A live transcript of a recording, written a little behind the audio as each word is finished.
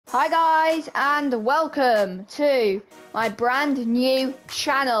Hi guys, and welcome to my brand new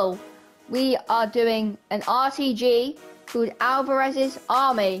channel. We are doing an RTG called Alvarez's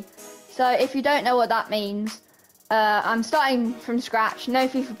Army. So if you don't know what that means, I'm starting from scratch, no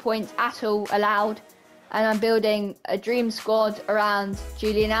FIFA points at all allowed, and I'm building a dream squad around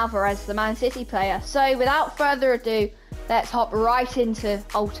Julian Alvarez, the Man City player. So without further ado, let's hop right into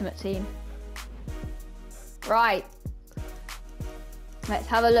Ultimate Team. Right. Let's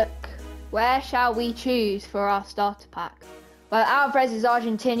have a look. Where shall we choose for our starter pack? Well, Alvarez is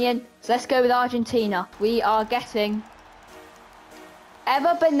Argentinian, so let's go with Argentina. We are getting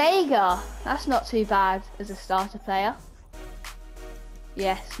Ever Banega. That's not too bad as a starter player.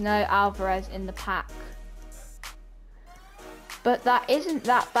 Yes, no Alvarez in the pack. But that isn't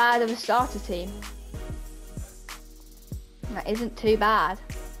that bad of a starter team. That isn't too bad.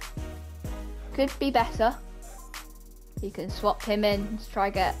 Could be better. You can swap him in to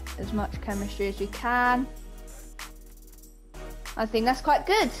try get as much chemistry as we can. I think that's quite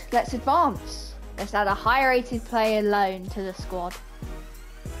good. Let's advance. Let's add a high rated player loan to the squad.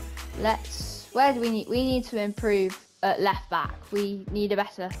 Where do we need? We need to improve at left back. We need a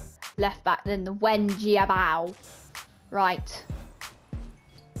better left back than the Wenjiabao. Right.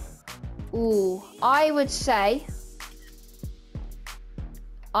 Ooh, I would say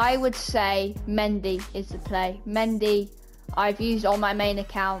Mendy is the play. Mendy, I've used on my main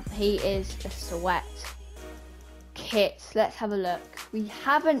account. He is a sweat. Kit, let's have a look. We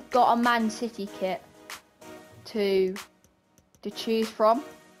haven't got a Man City kit to choose from,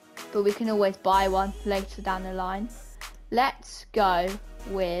 but we can always buy one later down the line. Let's go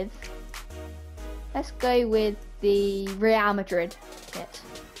with the Real Madrid kit.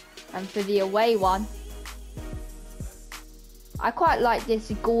 And for the away one, I quite like this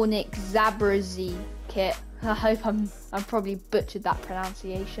Gornik Zabrazi kit. I hope I'm probably butchered that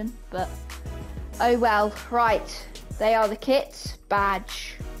pronunciation, but oh well. Right, they are the kits.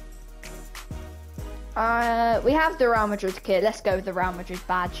 Badge. We have the Real Madrid kit. Let's go with the Real Madrid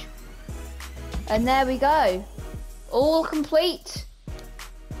badge. And there we go. All complete.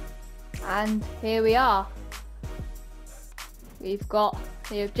 And here we are. We've got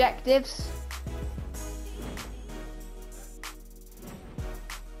the objectives.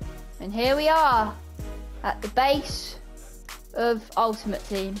 And here we are at the base of Ultimate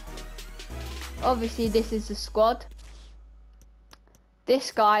Team. Obviously this is the squad.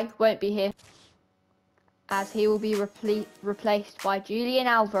 This guy won't be here, as he will be replaced by Julian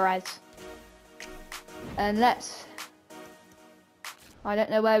Alvarez. And I don't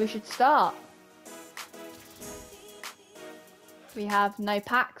know where we should start. We have no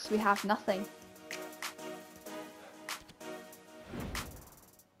packs, we have nothing.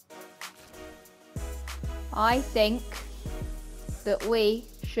 I think that we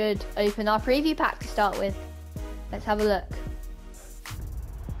should open our preview pack to start with. Let's have a look.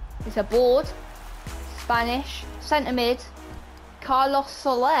 It's a board, Spanish, centre mid, Carlos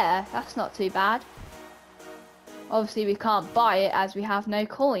Soler. That's not too bad. Obviously we can't buy it as we have no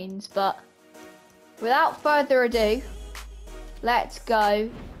coins, but without further ado, let's go.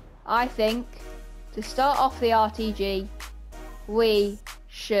 I think to start off the RTG, we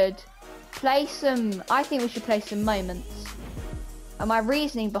should play some moments. And my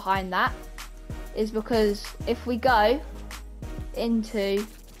reasoning behind that is because if we go into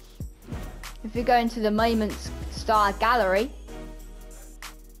the moments star gallery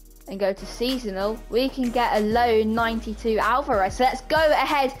and go to seasonal, we can get a low 92 Alvarez. So let's go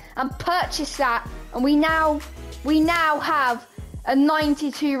ahead and purchase that, and we now have a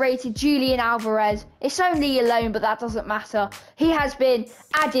 92 rated Julian Alvarez. It's only a loan, but that doesn't matter. He has been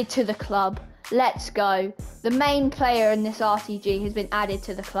added to the club. Let's go. The main player in this RTG has been added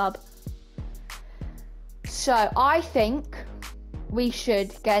to the club. So I think we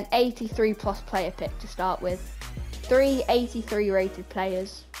should get an 83 plus player pick to start with. 3 83 rated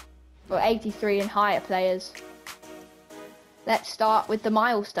players, or 83 and higher players. Let's start with the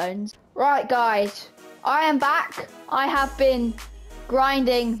milestones. Right guys, I am back. I have been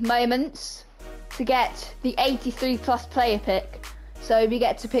grinding moments to get the 83 plus player pick. So we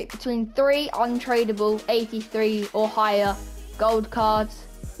get to pick between 3 untradeable 83 or higher gold cards.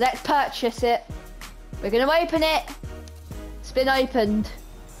 Let's purchase it. We're going to open it. It's been opened.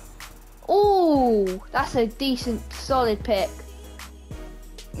 Ooh, that's a decent solid pick.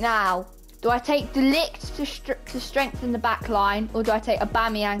 Now, do I take Delict to strengthen the back line, or do I take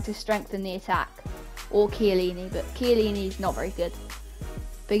Aubameyang to strengthen the attack? Or Chiellini, but Chiellini's not very good.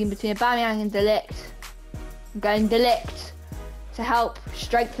 Picking between Aubameyang and Delict. I'm going Delict to help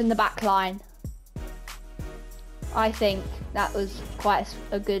strengthen the back line. I think that was quite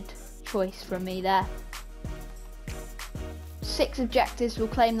a good choice from me there. 6 objectives, we'll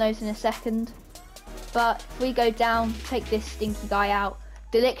claim those in a second. But if we go down, take this stinky guy out.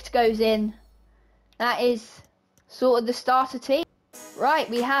 Delict goes in. That is sort of the starter team. Right,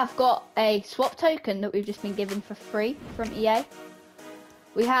 we have got a swap token that we've just been given for free from EA.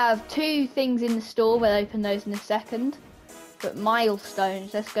 We have 2 things in the store, we'll open those in a second. But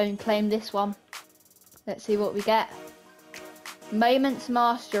milestones, let's go and claim this one. Let's see what we get. Moments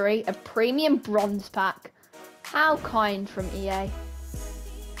Mastery, a premium bronze pack. How kind from EA.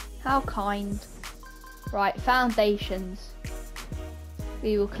 How kind. Right, foundations.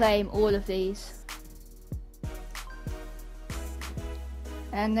 We will claim all of these.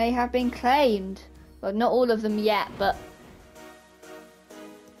 And they have been claimed. Well, not all of them yet, but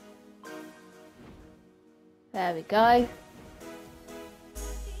there we go.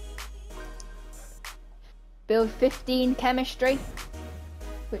 Build 15 chemistry,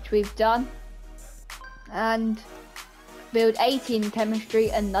 which we've done. And build 18 chemistry,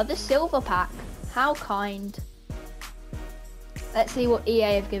 another silver pack. How kind. Let's see what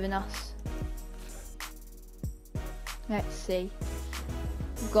EA have given us. Let's see.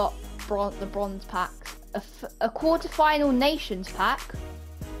 We've got the bronze packs. A quarterfinal nations pack.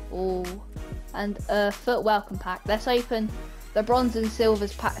 Oh, and a foot welcome pack. Let's open the bronze and silver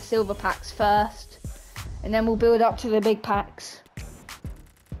packs first. And then we'll build up to the big packs.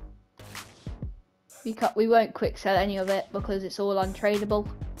 We won't quick sell any of it because it's all untradeable.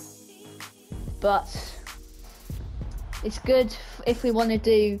 But it's good if we want to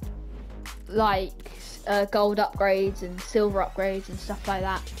do like gold upgrades and silver upgrades and stuff like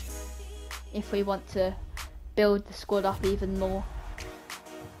that. If we want to build the squad up even more.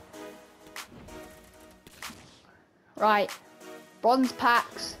 Right, bronze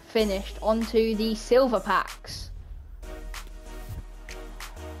packs finished. Onto the silver packs.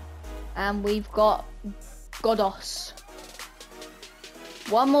 And we've got Godos.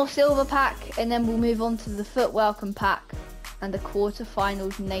 One more silver pack and then we'll move on to the foot welcome pack and the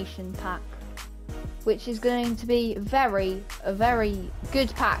quarterfinals nation pack, which is going to be a very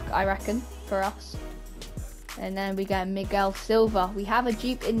good pack, I reckon, for us. And then we get Miguel Silva. We have a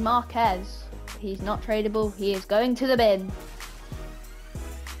dupe in Marquez. He's not tradable. He is going to the bin.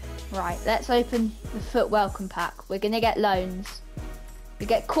 Right, let's open the foot welcome pack. We're going to get loans. We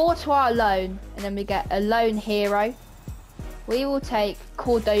get Courtois loan, and then we get a loan hero. We will take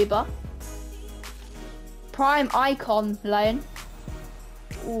Cordoba. Prime icon loan.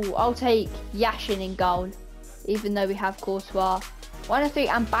 Ooh, I'll take Yashin in goal, even though we have Courtois. 1 of 3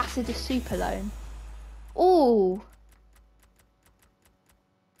 ambassador super loan. Ooh.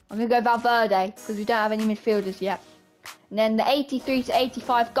 I'm going to go Valverde, because we don't have any midfielders yet. And then the 83 to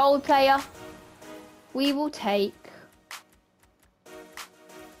 85 gold player, we will take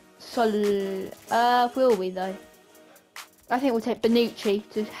will we though? I think we'll take Bonucci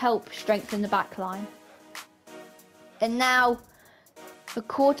to help strengthen the back line. And now, the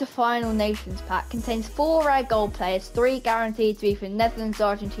quarter-final nations pack contains 4 rare gold players, 3 guaranteed to be from Netherlands,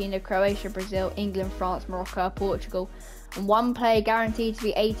 Argentina, Croatia, Brazil, England, France, Morocco, Portugal, and 1 player guaranteed to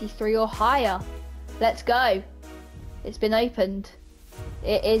be 83 or higher. Let's go. It's been opened.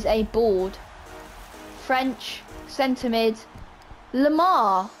 It is a board. French, centre mid,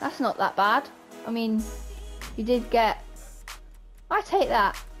 Lamar. That's not that bad. I mean, you did get... I take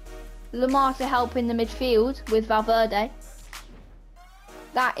that. Lamar to help in the midfield with Valverde.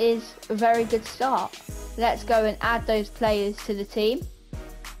 That is a very good start. Let's go and add those players to the team.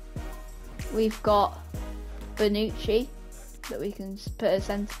 We've got Bonucci that we can put as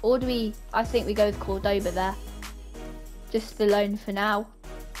centre. Or do we... I think we go with Cordoba there. Just the loan for now.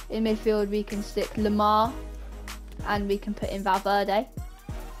 In midfield we can stick Lamar and we can put in Valverde.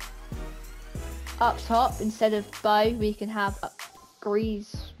 Up top, instead of Bo, we can have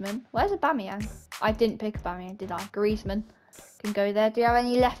Griezmann. Where's Aubameyang? I didn't pick Aubameyang, did I? Griezmann can go there. Do you have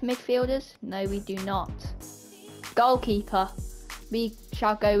any left midfielders? No, we do not. Goalkeeper. We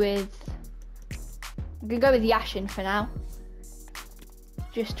shall go with... I'm going to go with Yashin for now.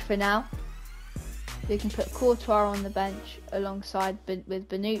 Just for now. We can put Courtois on the bench alongside with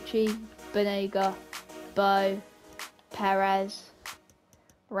Bonucci, Banega, Bo, Perez,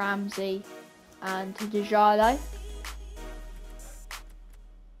 Ramsey, and Dejalo.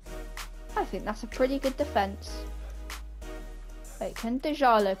 I think that's a pretty good defence. Wait, can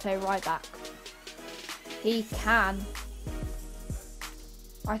Dejalo play right back? He can.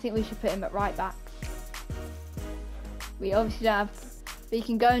 I think we should put him at right back. We obviously don't have... We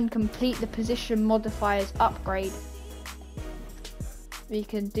can go and complete the position modifiers upgrade. We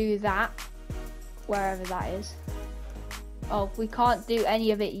can do that, wherever that is. Oh, we can't do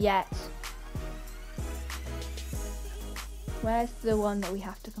any of it yet. Where's the one that we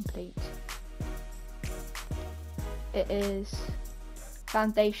have to complete? It is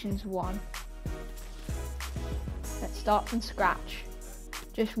Foundations 1. Let's start from scratch.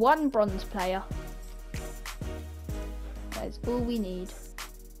 Just one bronze player. That's all we need.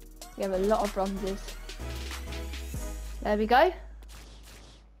 We have a lot of bronzes. There we go.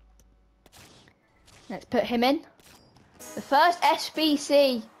 Let's put him in. The first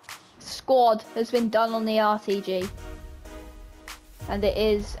SBC squad has been done on the RTG. And it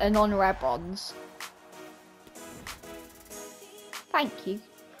is a non-rare bronze. Thank you.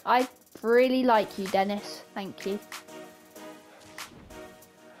 I really like you, Dennis. Thank you.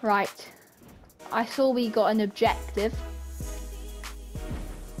 Right. I saw we got an objective.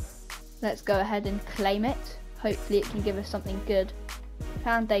 Let's go ahead and claim it. Hopefully it can give us something good.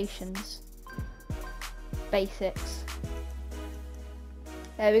 Foundations. Basics.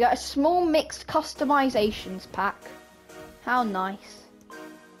 There we go. A small mixed customizations pack. How nice.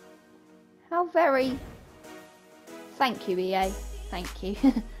 How very... Thank you, EA. Thank you.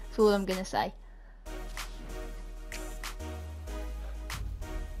 That's all I'm going to say.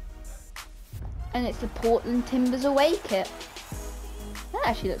 And it's the Portland Timbers away kit. That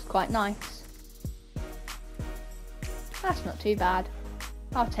actually looks quite nice. That's not too bad.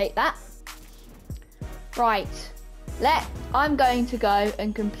 I'll take that. Right. I'm going to go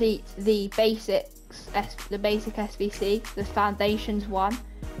and complete the basic SBC, the Foundations 1,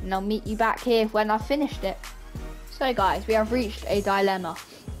 and I'll meet you back here when I've finished it. So guys, we have reached a dilemma.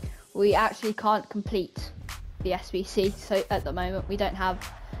 We actually can't complete the SBC, so at the moment we don't have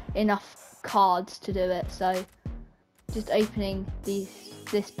enough cards to do it, so just opening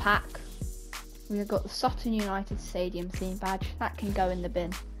this pack. We've got the Sutton United Stadium theme badge, that can go in the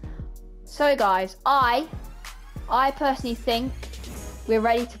bin. So guys, I personally think we're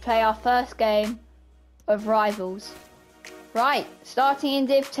ready to play our first game of Rivals. Right, starting in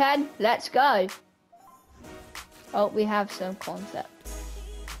Div 10, let's go. Oh, we have some concept.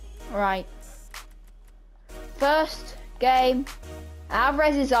 Right. First game,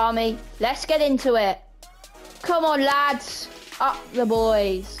 Alvarez's army. Let's get into it. Come on, lads. Up the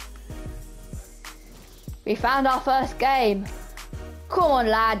boys. We found our first game. Come on,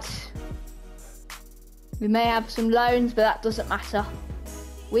 lads. We may have some loans, but that doesn't matter.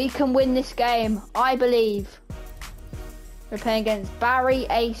 We can win this game, I believe. We're playing against Barry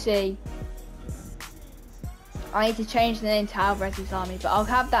AC. I need to change the name to Alvarez's army, but I'll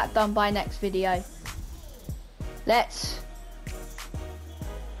have that done by next video. This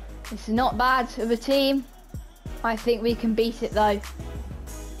is not bad of a team. I think we can beat it though.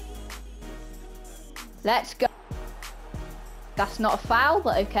 Let's go. That's not a foul,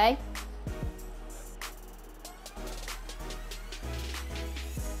 but okay.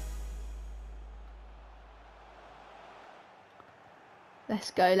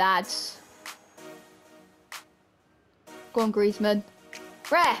 Let's go, lads. Go on, Griezmann.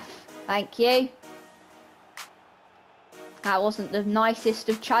 Ref, thank you. That wasn't the nicest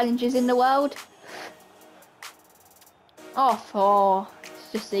of challenges in the world. Off, oh,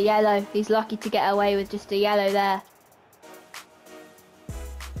 it's just a yellow. He's lucky to get away with just a yellow there.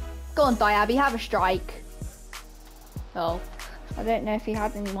 Go on, Diaby, have a strike. Oh, I don't know if he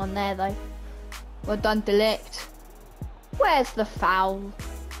had anyone there though. Well done, Delict. Where's the foul?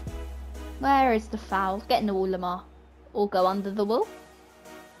 Where is the foul? Get in the Wallamar. Or go under the wall.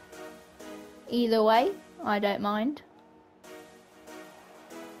 Either way, I don't mind.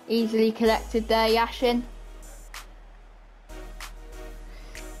 Easily collected there, Yashin.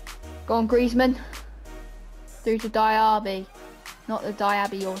 Go on, Griezmann. Through to Diaby. Not the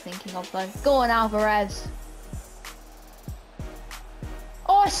Diaby you're thinking of, though. Go on, Alvarez.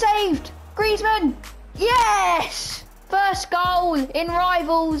 Oh, saved! Griezmann! Yes! First goal in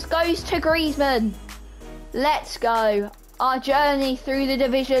Rivals goes to Griezmann. Let's go. Our journey through the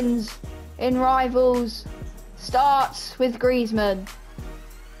divisions in Rivals starts with Griezmann.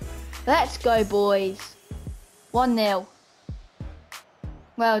 Let's go, boys. 1-0.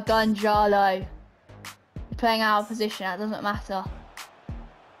 Well done, Jarlo. You're playing out of position, that doesn't matter.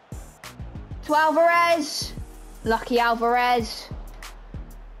 To Alvarez. Lucky Alvarez.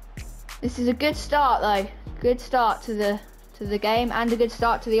 This is a good start though. Good start to the game and a good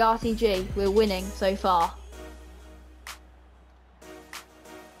start to the RTG. We're winning so far.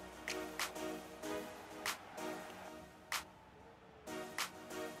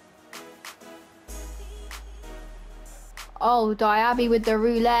 Oh, Diaby with the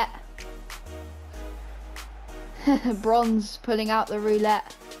roulette. Bronze pulling out the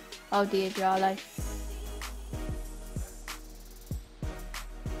roulette. Oh dear, Jarlo.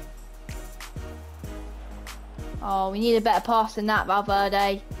 Oh, we need a better pass than that,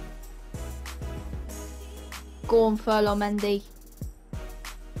 Valverde. Go on, Furlong Mendy. I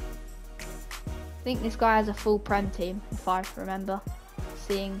think this guy has a full Prem team, if I remember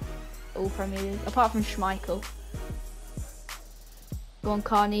seeing all Premier League, apart from Schmeichel. Go on,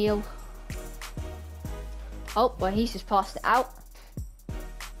 Carneal. Oh, well, he's just passed it out.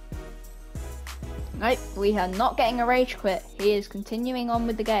 Nope, we are not getting a rage quit. He is continuing on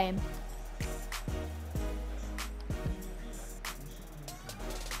with the game.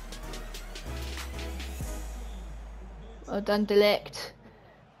 Well done, Delict.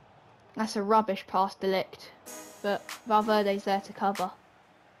 That's a rubbish pass, Delict. But Valverde's there to cover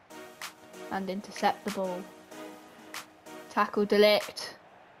and intercept the ball. Tackle Delict.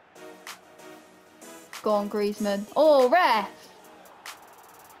 Go on, Griezmann. Oh, ref!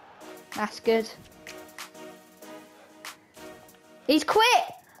 That's good. He's quit!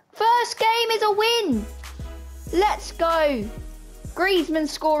 First game is a win! Let's go! Griezmann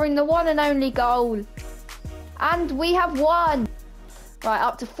scoring the one and only goal. And we have won! Right,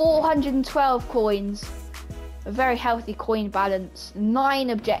 up to 412 coins. A very healthy coin balance. 9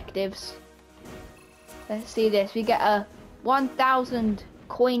 objectives. Let's see this. We get a 1,000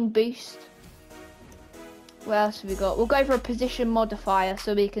 coin boost. What else have we got? We'll go for a position modifier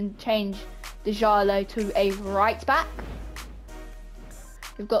so we can change Djalo to a right back.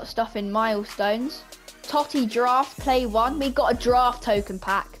 We've got stuff in milestones. Totti draft play 1. We got a draft token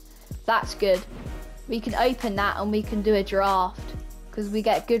pack. That's good. We can open that and we can do a draft because we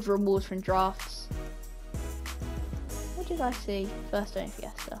get good rewards from drafts. What did I see? First only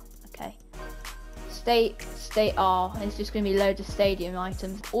Fiesta. Okay. State R. It's just going to be loads of stadium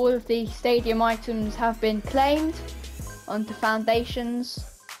items. All of the stadium items have been claimed onto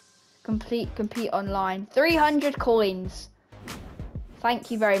foundations. Compete online. 300 coins.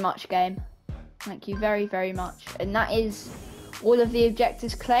 Thank you very much, game. Thank you very, very much. And that is all of the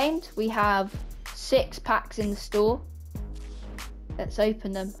objectives claimed. We have 6 packs in the store. Let's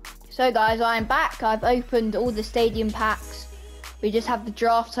open them. So guys, I am back. I've opened all the stadium packs. We just have the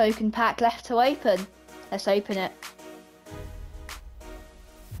draft token pack left to open. Let's open it.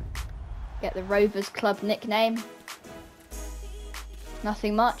 Get the Rovers club nickname.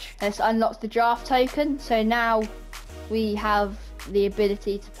 Nothing much. Let's unlock the draft token. So now we have the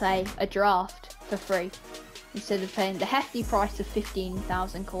ability to play a draft for free instead of paying the hefty price of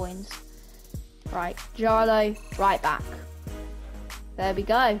 15,000 coins. Right, Djalo, right back. There we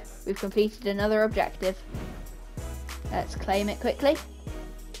go. We've completed another objective. Let's claim it quickly.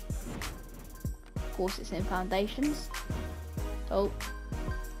 Of course, it's in foundations. Oh,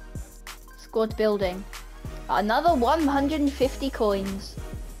 squad building. Another 150 coins.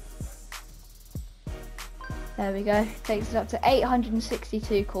 There we go. Takes us up to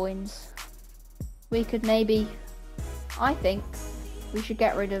 862 coins. We could maybe, I think, we should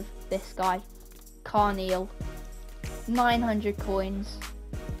get rid of this guy, Carneal. 900 coins.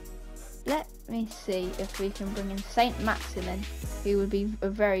 Let me see if we can bring in Saint Maximin, who would be a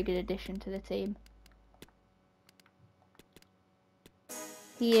very good addition to the team.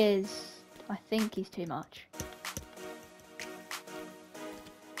 He is, I think he's too much.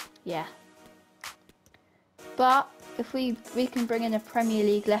 Yeah. But if we can bring in a Premier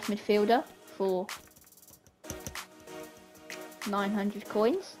League left midfielder for 900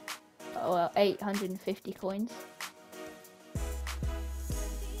 coins, or 850 coins.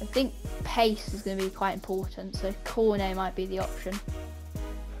 I think pace is going to be quite important, so Cornet might be the option.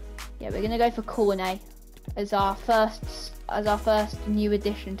 Yeah, we're going to go for Cornet as our first new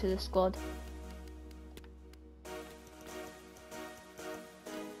addition to the squad.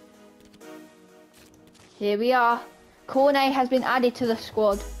 Here we are. Cornet has been added to the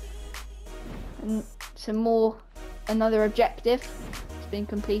squad. And another objective has been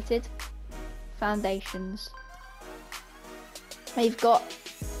completed. Foundations. We've got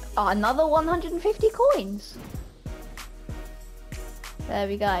another 150 coins. There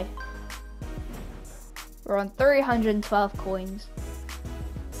we go. We're on 312 coins.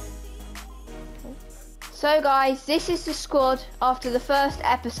 So guys, this is the squad after the first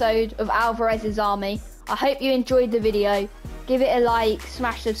episode of Alvarez's army. I hope you enjoyed the video. Give it a like,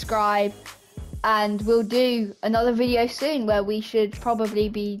 smash subscribe, and we'll do another video soon where we should probably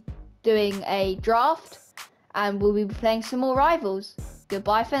be doing a draft and we'll be playing some more rivals.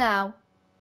 Goodbye for now.